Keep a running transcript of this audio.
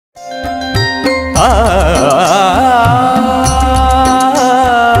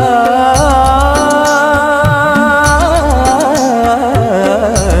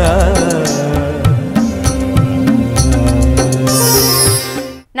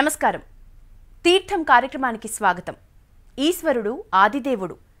నమస్కారం. తీర్థం కార్యక్రమానికి స్వాగతం. ఈశ్వరుడు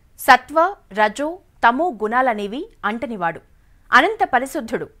ఆదిదేవుడు. సత్వ రజో తమో గుణాలనేవి అంటనివాడు. అనంత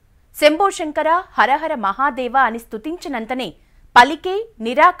పరిశుద్ధుడు. శంభో శంకర హరహర మహాదేవ అని స్తుతించినంతనే పలికే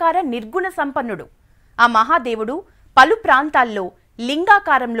నిరాకార నిర్గుణ సంపన్నుడు. ఆ మహాదేవుడు పలు ప్రాంతాల్లో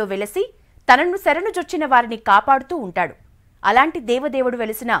లింగాకారంలో వెలసి తనను శరణుజొచ్చిన వారిని కాపాడుతూ ఉంటాడు. అలాంటి దేవదేవుడు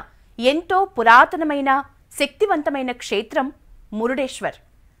వెలిసిన ఎంతో పురాతనమైన శక్తివంతమైన క్షేత్రం మురుడేశ్వర్.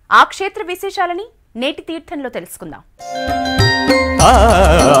 ఆ క్షేత్ర విశేషాలని నేటి తీర్థంలో తెలుసుకుందాం.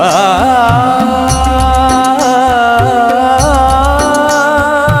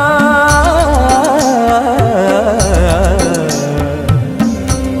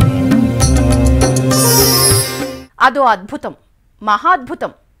 అదో అద్భుతం,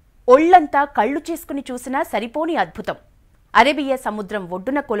 మహాద్భుతం. ఒళ్లంతా కళ్ళు చేసుకుని చూసినా సరిపోని అద్భుతం. అరేబియా సముద్రం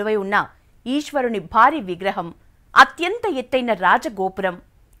ఒడ్డున కొలువై ఉన్న ఈశ్వరుని భారీ విగ్రహం, అత్యంత ఎత్తైన రాజగోపురం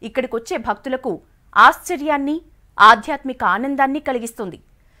ఇక్కడికొచ్చే భక్తులకు ఆశ్చర్యాన్ని, ఆధ్యాత్మిక ఆనందాన్ని కలిగిస్తుంది.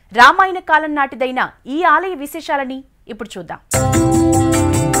 రామాయణ కాలం నాటిదైన ఈ ఆలయ విశేషాలని ఇప్పుడు చూద్దాం.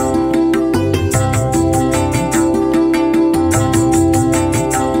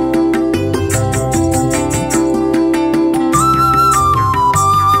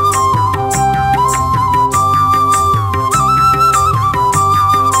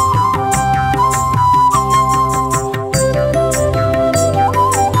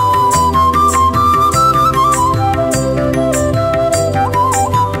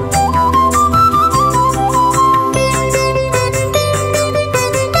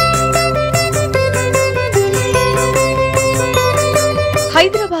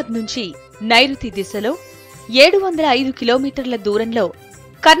 హైదరాబాద్ నుంచి నైరుతి దిశలో 705 కిలోమీటర్ల దూరంలో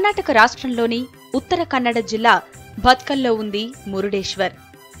కర్ణాటక రాష్ట్రంలోని ఉత్తర కన్నడ జిల్లా భత్కల్లో ఉంది మురుడేశ్వర్.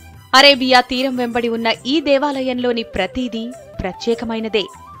 అరేబియా తీరం వెంబడి ఉన్న ఈ దేవాలయంలోని ప్రతిదీ ప్రత్యేకమైనదే.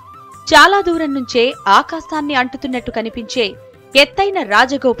 చాలా దూరం నుంచే ఆకాశాన్ని అంటుతున్నట్టు కనిపించే ఎత్తైన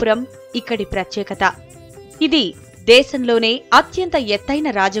రాజగోపురం ఇక్కడి ప్రత్యేకత. ఇది దేశంలోనే అత్యంత ఎత్తైన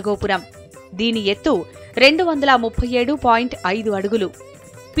రాజగోపురం. దీని ఎత్తు 237.5 అడుగులు.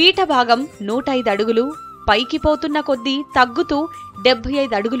 పీఠభాగం 105 అడుగులు, పైకి పోతున్న కొద్దీ తగ్గుతూ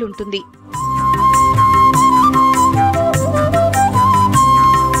 75 అడుగులుంటుంది.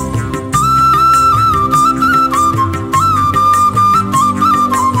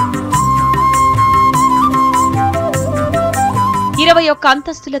 ఇరవై 21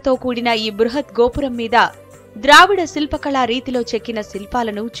 అంతస్తులతో కూడిన ఈ బృహత్ గోపురం మీద ద్రావిడ శిల్పకళా రీతిలో చెక్కిన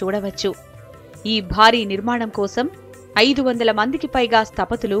శిల్పాలను చూడవచ్చు. ఈ భారీ నిర్మాణం కోసం 500 మందికి పైగా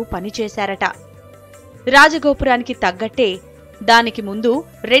స్థపతులు పనిచేశారట. రాజగోపురానికి తగ్గట్టే దానికి ముందు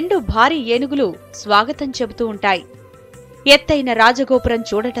 2 భారీ ఏనుగులు స్వాగతం చెబుతూ ఉంటాయి. ఎత్తైన రాజగోపురం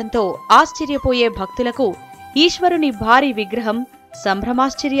చూడటంతో ఆశ్చర్యపోయే భక్తులకు ఈశ్వరుని భారీ విగ్రహం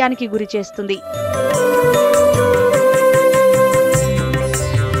సంభ్రమాశ్చర్యానికి గురిచేస్తుంది.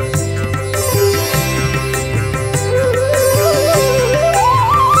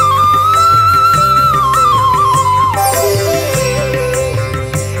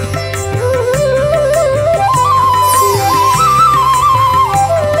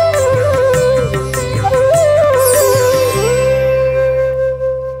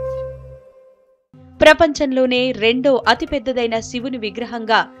 ప్రపంచంలోనే రెండో అతిపెద్దదైన శివుని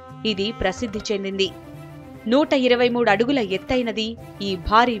విగ్రహంగా ఇది ప్రసిద్ధి చెందింది. 123 అడుగుల ఎత్తైనది ఈ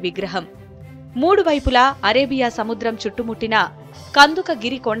భారీ విగ్రహం. 3 వైపులా అరేబియా సముద్రం చుట్టుముట్టిన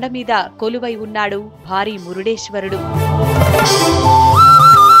కందుకగిరి కొండ మీద కొలువై ఉన్నాడు భారీ మురుడేశ్వరుడు.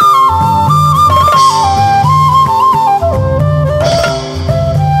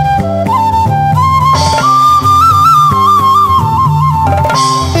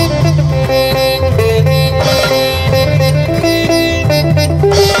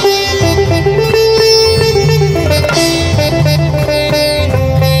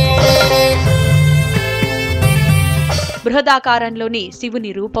 బృహదాకారంలోని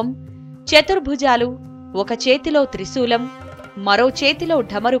శివుని రూపం, చతుర్భుజాలు, ఒక చేతిలో త్రిశూలం, మరో చేతిలో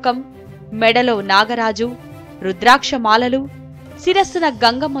ఢమరుకం, మెడలో నాగరాజు, రుద్రాక్షమాలలు, శిరస్సున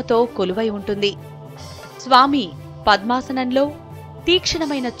గంగమ్మతో కొలువై ఉంటుంది. స్వామి పద్మాసనంలో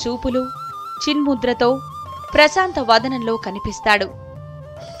తీక్షణమైన చూపులు, చిన్ముద్రతో ప్రశాంత వదనంలో కనిపిస్తాడు.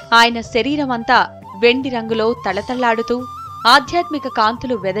 ఆయన శరీరమంతా వెండి రంగులో తళతళ్లాడుతూ ఆధ్యాత్మిక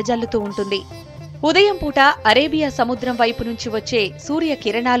కాంతులు వెదజల్లుతూ ఉంటుంది. ఉదయం పూట అరేబియా సముద్రం వైపు నుంచి వచ్చే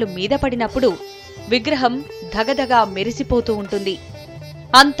సూర్యకిరణాలు మీద పడినప్పుడు విగ్రహం ధగధగా మెరిసిపోతూ ఉంటుంది.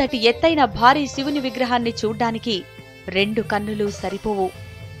 అంతటి ఎత్తైన భారీ శివుని విగ్రహాన్ని చూడ్డానికి 2 కన్నులు సరిపోవు.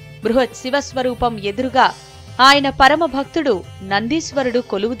 బృహత్ శివస్వరూపం ఎదురుగా ఆయన పరమ భక్తుడు నందీశ్వరుడు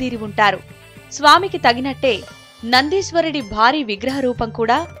కొలువుదీరి ఉంటారు. స్వామికి తగినట్టే నందీశ్వరుడి భారీ విగ్రహ రూపం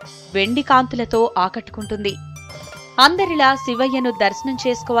కూడా వెండి కాంతులతో ఆకట్టుకుంటుంది. అందరిలా శివయ్యను దర్శనం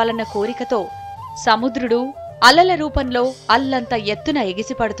చేసుకోవాలన్న కోరికతో సముద్రుడు అలల రూపంలో అల్లంత ఎత్తున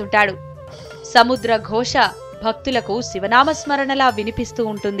ఎగిసిపడుతుంటాడు. సముద్ర ఘోష భక్తులకు శివనామస్మరణలా వినిపిస్తూ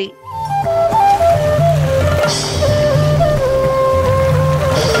ఉంటుంది.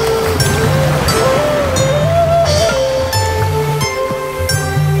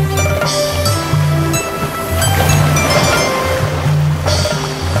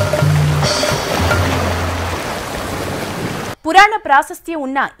 పురాణ ప్రాశస్త్యం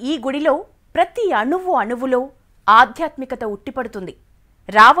ఉన్న ఈ గుడిలో ప్రతి అణువులో ఆధ్యాత్మికత ఉట్టిపడుతుంది.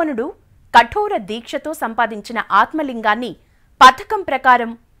 రావణుడు కఠోర దీక్షతో సంపాదించిన ఆత్మలింగాన్ని పథకం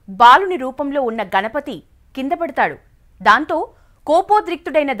ప్రకారం బాలుని రూపంలో ఉన్న గణపతి కింద పడతాడు. దాంతో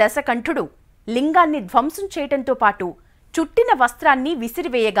కోపోద్రిక్తుడైన దశకంఠుడు లింగాన్ని ధ్వంసం చేయటంతో పాటు చుట్టిన వస్త్రాన్ని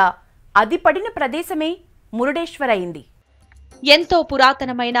విసిరివేయగా అది పడిన ప్రదేశమే మురుడేశ్వర్ అయింది. ఎంతో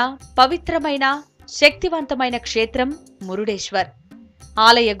పురాతనమైన, పవిత్రమైన, శక్తివంతమైన క్షేత్రం మురుడేశ్వర్.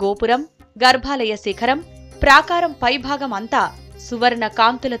 ఆలయ గోపురం, గర్భాలయ శిఖరం, ప్రాకారం పైభాగం అంతా సువర్ణ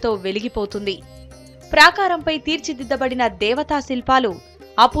కాంతులతో వెలిగిపోతుంది. ప్రాకారంపై తీర్చిదిద్దబడిన దేవతా శిల్పాలు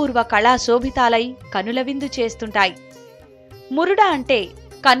అపూర్వ కళాశోభితాలై కనుల విందు చేస్తుంటాయి. మురుడ అంటే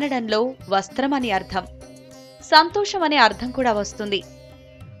కన్నడంలో వస్త్రమని అర్థం. సంతోషమనే అర్థం కూడా వస్తుంది.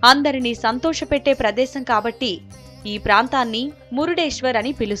 అందరినీ సంతోషపెట్టే ప్రదేశం కాబట్టి ఈ ప్రాంతాన్ని మురుడేశ్వర్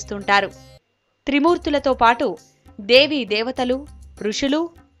అని పిలుస్తుంటారు. త్రిమూర్తులతో పాటు దేవీ దేవతలు, ఋషులు,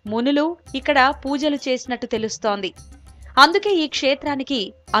 మునులు ఇక్కడ పూజలు చేసినట్టు తెలుస్తోంది. అందుకే ఈ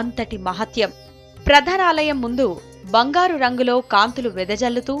క్షేత్రానికి అంతటి మహత్యం. ప్రధానాలయం ముందు బంగారు రంగులో కాంతులు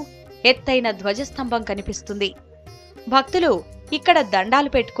వెదజల్లుతూ ఎత్తైన ధ్వజస్తంభం కనిపిస్తుంది. భక్తులు ఇక్కడ దండాలు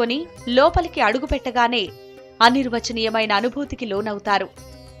పెట్టుకుని లోపలికి అడుగుపెట్టగానే అనిర్వచనీయమైన అనుభూతికి లోనవుతారు.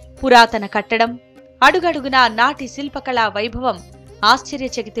 పురాతన కట్టడం, అడుగడుగునా నాటి శిల్పకళా వైభవం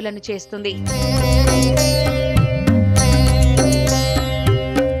ఆశ్చర్యచకితులను చేస్తుంది.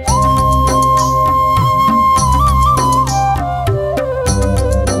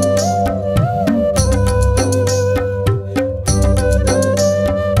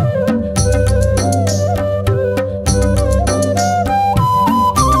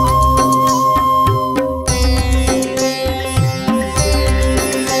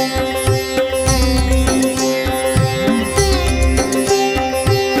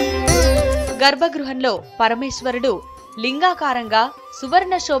 గర్భగృహంలో పరమేశ్వరుడు లింగాకారంగా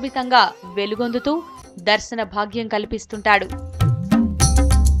సువర్ణ శోభితంగా వెలుగొందుతూ దర్శన భాగ్యం కల్పిస్తుంటాడు.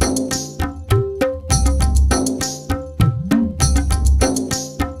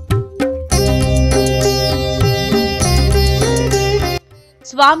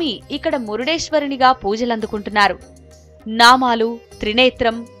 స్వామి ఇక్కడ మురుడేశ్వరునిగా పూజలందుకుంటున్నారు. నామాలు,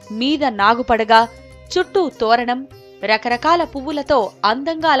 త్రినేత్రం, మీద నాగుపడగా, చుట్టూ తోరణం, రకరకాల పువ్వులతో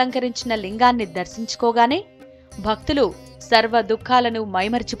అందంగా అలంకరించిన లింగాన్ని దర్శించుకోగానే భక్తులు సర్వ దుఃఖాలను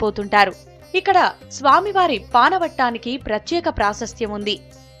మైమర్చిపోతుంటారు. ఇక్కడ స్వామివారి పానవట్టానికి ప్రత్యేక ప్రాశస్త్యం ఉంది.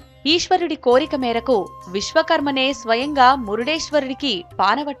 ఈశ్వరుడి కోరిక మేరకు విశ్వకర్మనే స్వయంగా మురుడేశ్వరుడికి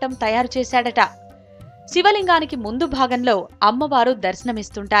పానవట్టం తయారు చేశాడట. శివలింగానికి ముందు భాగంలో అమ్మవారు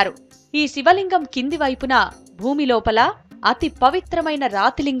దర్శనమిస్తుంటారు. ఈ శివలింగం కింది వైపున భూమి లోపల అతి పవిత్రమైన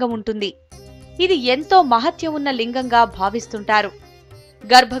రాతిలింగం ఉంటుంది. ఇది ఎంతో మహత్యం ఉన్న లింగంగా భావిస్తుంటారు.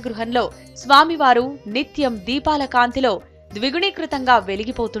 గర్భగృహంలో స్వామివారు నిత్యం దీపాల కాంతిలో ద్విగుణీకృతంగా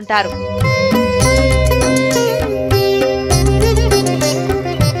వెలిగిపోతుంటారు.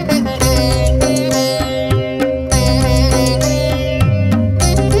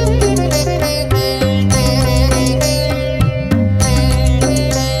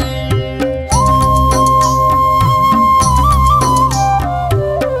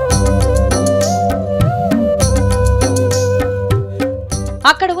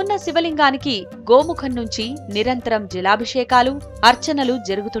 అక్కడ ఉన్న శివలింగానికి గోముఖం నుంచి నిరంతరం జలాభిషేకాలు, అర్చనలు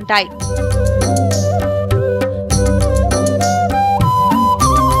జరుగుతుంటాయి.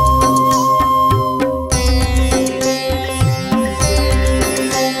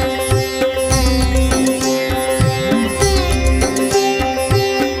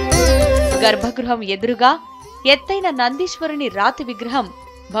 గర్భగృహం ఎదురుగా ఎత్తైన నందీశ్వరుని రాతి విగ్రహం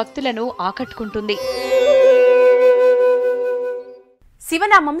భక్తులను ఆకట్టుకుంటుంది.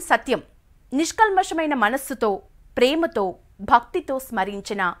 శివనామం సత్యం. నిష్కల్మషమైన మనస్సుతో, ప్రేమతో, భక్తితో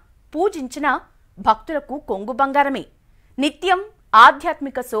స్మరించిన, పూజించిన భక్తులకు కొంగు బంగారమే. నిత్యం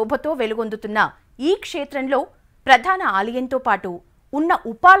ఆధ్యాత్మిక శోభతో వెలుగొందుతున్న ఈ క్షేత్రంలో ప్రధాన ఆలయంతో పాటు ఉన్న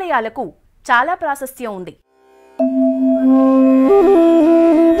ఉపాలయాలకు చాలా ప్రాశస్త్యం ఉంది.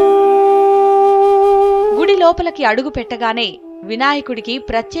 గుడి లోపలికి అడుగు పెట్టగానే వినాయకుడికి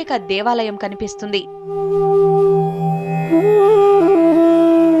ప్రత్యేక దేవాలయం కనిపిస్తుంది.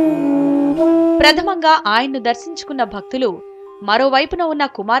 ప్రథమంగా ఆయన్ను దర్శించుకున్న భక్తులు మరోవైపున ఉన్న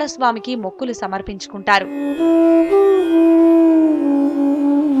కుమారస్వామికి మొక్కులు సమర్పించుకుంటారు.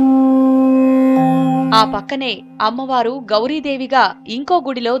 ఆ పక్కనే అమ్మవారు గౌరీదేవిగా ఇంకో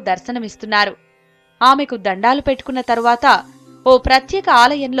గుడిలో దర్శనమిస్తున్నారు. ఆమెకు దండాలు పెట్టుకున్న తరువాత ఓ ప్రత్యేక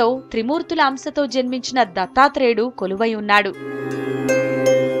ఆలయంలో త్రిమూర్తుల అంశతో జన్మించిన దత్తాత్రేయుడు కొలువై ఉన్నాడు.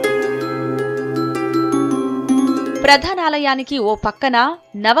 ప్రధానాలయానికి ఓ పక్కన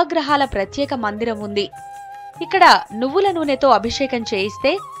నవగ్రహాల ప్రత్యేక మందిరం ఉంది. ఇక్కడ నువ్వుల నూనెతో అభిషేకం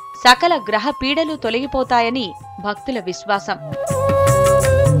చేయిస్తే సకల గ్రహ పీడలు తొలగిపోతాయని భక్తుల విశ్వాసం.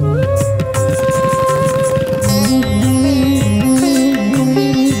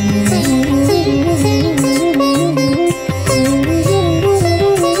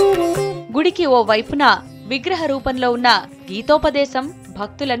 గుడికి ఓ వైపున విగ్రహ రూపంలో ఉన్న గీతోపదేశం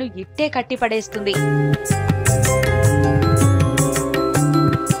భక్తులను ఇట్టే కట్టిపడేస్తుంది.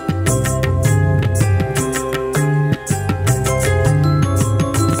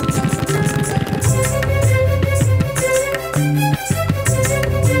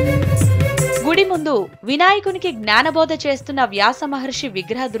 గుడి ముందు వినాయకునికి జ్ఞానబోధ చేస్తున్న వ్యాస మహర్షి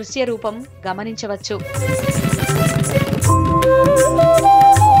విగ్రహ దృశ్య రూపం గమనించవచ్చు.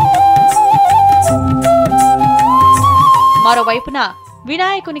 మరోవైపున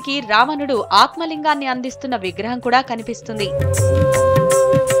వినాయకునికి రావణుడు ఆత్మలింగాన్ని అందిస్తున్న విగ్రహం కూడా కనిపిస్తుంది.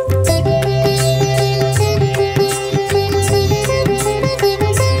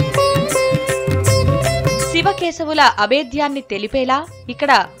 శివకేశవుల అభేద్యాన్ని తెలిపేలా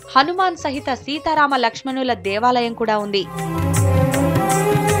ఇక్కడ హనుమాన్ సహిత సీతారామ లక్ష్మణుల దేవాలయం కూడా ఉంది.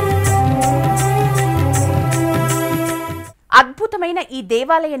 అద్భుతమైన ఈ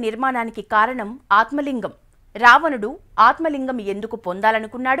దేవాలయ నిర్మాణానికి కారణం ఆత్మలింగం. రావణుడు ఆత్మలింగం ఎందుకు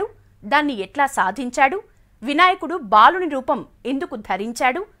పొందాలనుకున్నాడు, దాన్ని ఎట్లా సాధించాడు, వినాయకుడు బాలుని రూపం ఎందుకు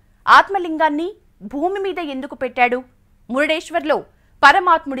ధరించాడు, ఆత్మలింగాన్ని భూమి మీద ఎందుకు పెట్టాడు, మురుడేశ్వర్లో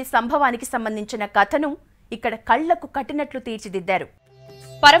పరమాత్ముడి సంభవానికి సంబంధించిన కథను ఇక్కడ కళ్లకు కట్టినట్లు తీర్చిదిద్దారు.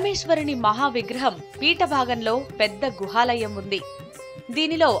 పరమేశ్వరుని మహావిగ్రహం పీఠభాగంలో పెద్ద గుహాలయం ఉంది.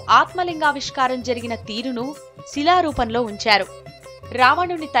 దీనిలో ఆత్మలింగావిష్కారం జరిగిన తీరును శిలారూపంలో ఉంచారు.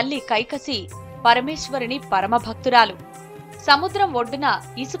 రావణుని తల్లి కైకసి పరమేశ్వరుని పరమభక్తురాలు. సముద్రం ఒడ్డున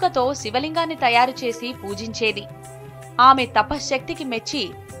ఇసుకతో శివలింగాన్ని తయారు చేసి పూజించేది. ఆమె తపశ్శక్తికి మెచ్చి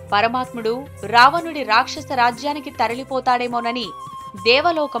పరమాత్ముడు రావణుడి రాక్షస రాజ్యానికి తరలిపోతాడేమోనని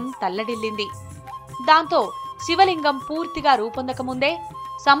దేవలోకం తల్లడిల్లింది. దాంతో శివలింగం పూర్తిగా రూపొందకముందే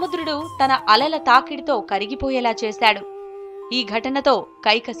సముద్రుడు తన అలల తాకిడితో కరిగిపోయేలా చేశాడు. ఈ ఘటనతో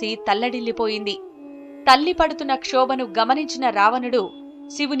కైకసి తల్లడిల్లిపోయింది. తల్లి పడుతున్న క్షోభను గమనించిన రావణుడు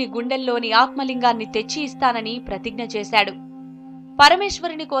శివుని గుండెల్లోని ఆత్మలింగాన్ని తెచ్చి ఇస్తానని ప్రతిజ్ఞ చేశాడు.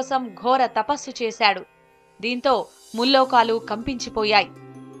 పరమేశ్వరుని కోసం ఘోర తపస్సు చేశాడు. దీంతో ముల్లోకాలు కంపించిపోయాయి.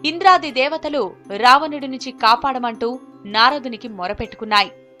 ఇంద్రాది దేవతలు రావణుడి నుంచి కాపాడమంటూ నారదునికి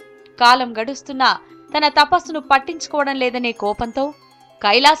మొరపెట్టుకున్నాయి. కాలం గడుస్తున్నా తన తపస్సును పట్టించుకోవడం లేదనే కోపంతో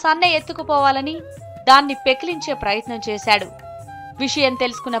కైలాసాన్నే ఎత్తుకుపోవాలని దాన్ని పెకిలించే ప్రయత్నం చేశాడు. విషయం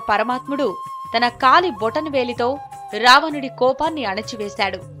తెలుసుకున్న పరమాత్ముడు తన కాలి బొటనవేలితో రావణుడి కోపాన్ని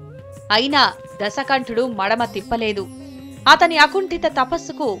అణచివేశాడు. అయినా దశకంఠుడు మడమ తిప్పలేదు. అతని అకుంఠిత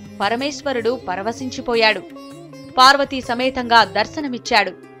తపస్సుకు పరమేశ్వరుడు పరవశించిపోయాడు. పార్వతీ సమేతంగా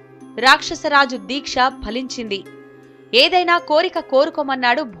దర్శనమిచ్చాడు. రాక్షసరాజు దీక్ష ఫలించింది. ఏదైనా కోరిక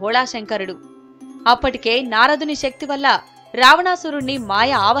కోరుకోమన్నాడు భోళాశంకరుడు. అప్పటికే నారదుని శక్తి వల్ల రావణాసురుణ్ణి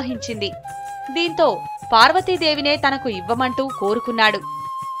మాయ ఆవహించింది. దీంతో పార్వతీదేవినే తనకు ఇవ్వమంటూ కోరుకున్నాడు.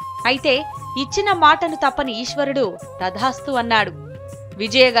 అయితే ఇచ్చిన మాటను తప్పని ఈశ్వరుడు తథాస్తు అన్నాడు.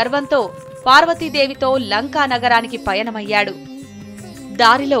 విజయ గర్వంతో పార్వతీదేవితో లంకా నగరానికి పయనమయ్యాడు.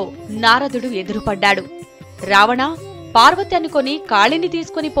 దారిలో నారదుడు ఎదురుపడ్డాడు. రావణ, పార్వతి అనుకొని కాళిని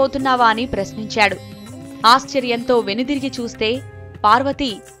తీసుకుని పోతున్నావా అని ప్రశ్నించాడు. ఆశ్చర్యంతో వెనుదిరిగి చూస్తే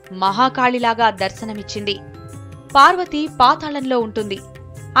పార్వతి మహాకాళిలాగా దర్శనమిచ్చింది. పార్వతి పాతాళంలో ఉంటుంది.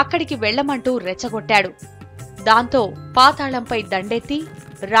 అక్కడికి వెళ్లమంటూ రెచ్చగొట్టాడు. దాంతో పాతాళంపై దండెత్తి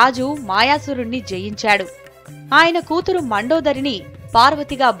రాజు మాయాసురుణ్ణి జయించాడు. ఆయన కూతురు మండోదరిని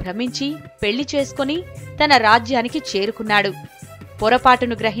పార్వతిగా భ్రమించి పెళ్లి చేసుకుని తన రాజ్యానికి చేరుకున్నాడు.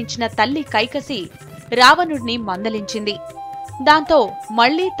 పొరపాటును గ్రహించిన తల్లి కైకసి రావణుణ్ణి మందలించింది. దాంతో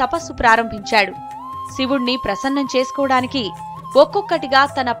మళ్లీ తపస్సు ప్రారంభించాడు. శివుణ్ణి ప్రసన్నం చేసుకోవడానికి ఒక్కొక్కటిగా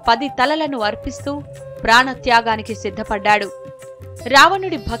తన 10 తలలను అర్పిస్తూ ప్రాణత్యాగానికి సిద్ధపడ్డాడు.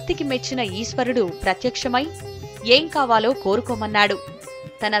 రావణుడి భక్తికి మెచ్చిన ఈశ్వరుడు ప్రత్యక్షమై ఏం కావాలో కోరుకోమన్నాడు.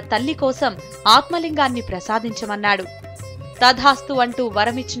 తన తల్లి కోసం ఆత్మలింగాన్ని ప్రసాదించమన్నాడు. తథాస్తు అంటూ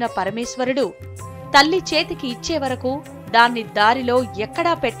వరమిచ్చిన పరమేశ్వరుడు తల్లి చేతికి ఇచ్చే వరకు దాన్ని దారిలో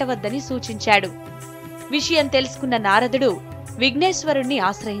ఎక్కడా పెట్టవద్దని సూచించాడు. విషయం తెలుసుకున్న నారదుడు విఘ్నేశ్వరుణ్ణి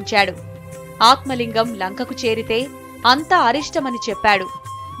ఆశ్రయించాడు. ఆత్మలింగం లంకకు చేరితే అంతా అరిష్టమని చెప్పాడు.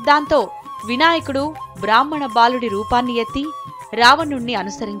 దాంతో వినాయకుడు బ్రాహ్మణ బాలుడి రూపాన్ని ఎత్తి రావణుణ్ణి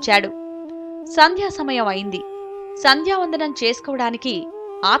అనుసరించాడు. సంధ్యా సమయం అయింది. సంధ్యావందనం చేసుకోవడానికి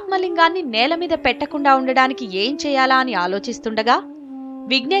ఆత్మలింగాన్ని నేలమీద పెట్టకుండా ఉండడానికి ఏం చేయాలా అని ఆలోచిస్తుండగా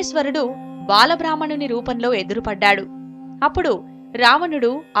విఘ్నేశ్వరుడు బాలబ్రాహ్మణుని రూపంలో ఎదురుపడ్డాడు. అప్పుడు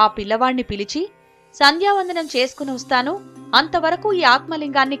రావణుడు ఆ పిల్లవాణ్ణి పిలిచి, సంధ్యావందనం చేసుకుని వస్తాను, అంతవరకు ఈ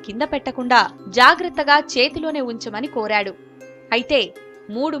ఆత్మలింగాన్ని కింద పెట్టకుండా జాగ్రత్తగా చేతిలోనే ఉంచమని కోరాడు. అయితే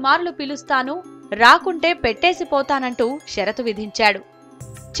 3 మార్లు పిలుస్తాను, రాకుంటే పెట్టేసిపోతానంటూ షరతు విధించాడు.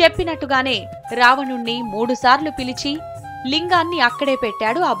 చెప్పినట్టుగానే రావణుణ్ణి 3 సార్లు పిలిచి లింగాన్ని అక్కడే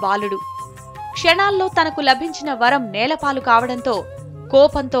పెట్టాడు ఆ బాలుడు. క్షణాల్లో తనకు లభించిన వరం నేలపాలు కావడంతో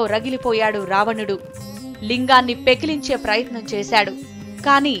కోపంతో రగిలిపోయాడు రావణుడు. లింగాన్ని పెకిలించే ప్రయత్నం చేశాడు.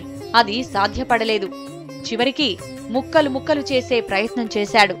 కాని అది సాధ్యపడలేదు. చివరికి ముక్కలు ముక్కలు చేసే ప్రయత్నం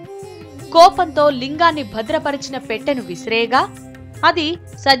చేశాడు. కోపంతో లింగాన్ని భద్రపరిచిన పెట్టెను విసిరేగా అది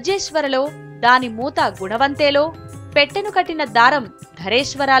సజ్జేశ్వరలో, దాని మూత గుణవంతేలో, పెట్టెను కట్టిన దారం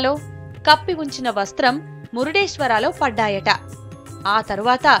ధరేశ్వరాలో, కప్పి ఉంచిన వస్త్రం మురుడేశ్వరాలో పడ్డాయట. ఆ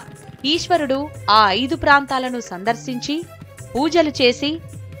తరువాత ఈశ్వరుడు ఆ 5 ప్రాంతాలను సందర్శించి పూజలు చేసి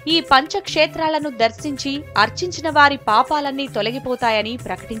ఈ పంచక్షేత్రాలను దర్శించి అర్చించిన వారి పాపాలన్నీ తొలగిపోతాయని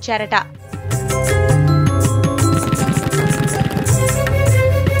ప్రకటించారట.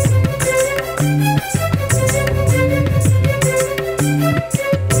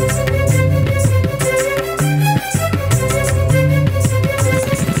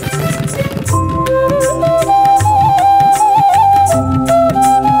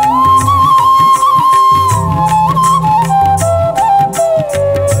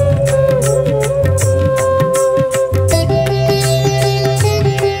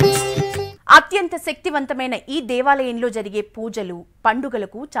 అత్యంత శక్తివంతమైన ఈ దేవాలయంలో జరిగే పూజలు,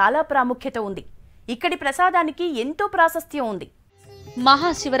 పండుగలకు చాలా ప్రాముఖ్యత ఉంది. ఇక్కడి ప్రసాదానికి ఎంతో ప్రాశస్త్యం ఉంది.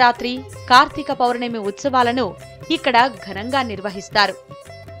 మహాశివరాత్రి, కార్తీక పౌర్ణమి ఉత్సవాలను ఇక్కడ ఘనంగా నిర్వహిస్తారు.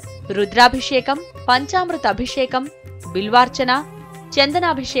 రుద్రాభిషేకం, పంచామృత అభిషేకం, బిల్వార్చన,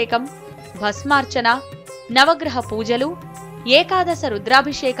 చందనాభిషేకం, భస్మార్చన, నవగ్రహ పూజలు, ఏకాదశ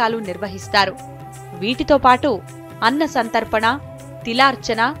రుద్రాభిషేకాలు నిర్వహిస్తారు. వీటితో పాటు అన్న సంతర్పణ,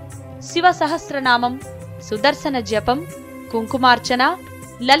 తిలార్చన, శివ సహస్రనామం, సుదర్శన జపం, కుంకుమార్చన,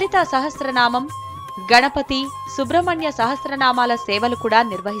 లలితా సహస్రనామం, గణపతి, సుబ్రహ్మణ్య సహస్రనామాల సేవలు కూడా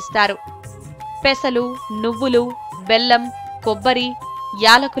నిర్వహిస్తారు. పెసలు, నువ్వులు, బెల్లం, కొబ్బరి,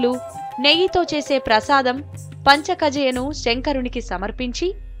 యాలకులు, నెయ్యితో చేసే ప్రసాదం పంచకజయను శంకరునికి సమర్పించి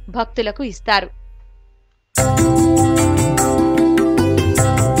భక్తులకు ఇస్తారు.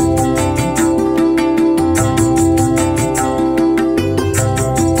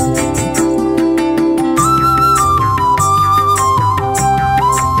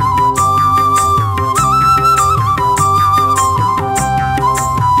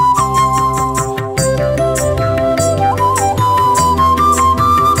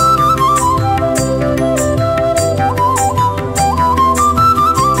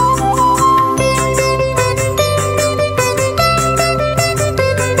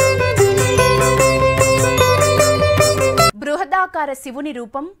 శివుని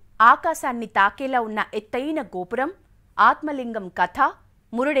రూపం, ఆకాశాన్ని తాకేలా ఉన్న ఎత్తైన గోపురం, ఆత్మలింగం కథ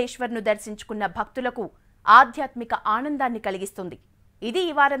మురుడేశ్వర్ను దర్శించుకున్న భక్తులకు ఆధ్యాత్మిక ఆనందాన్ని కలిగిస్తుంది. ఇది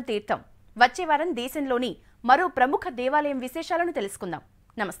ఈ వారం తీర్థం. వచ్చే వారం దేశంలోని మరో ప్రముఖ దేవాలయం విశేషాలను తెలుసుకుందాం.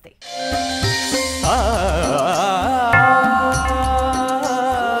 నమస్తే.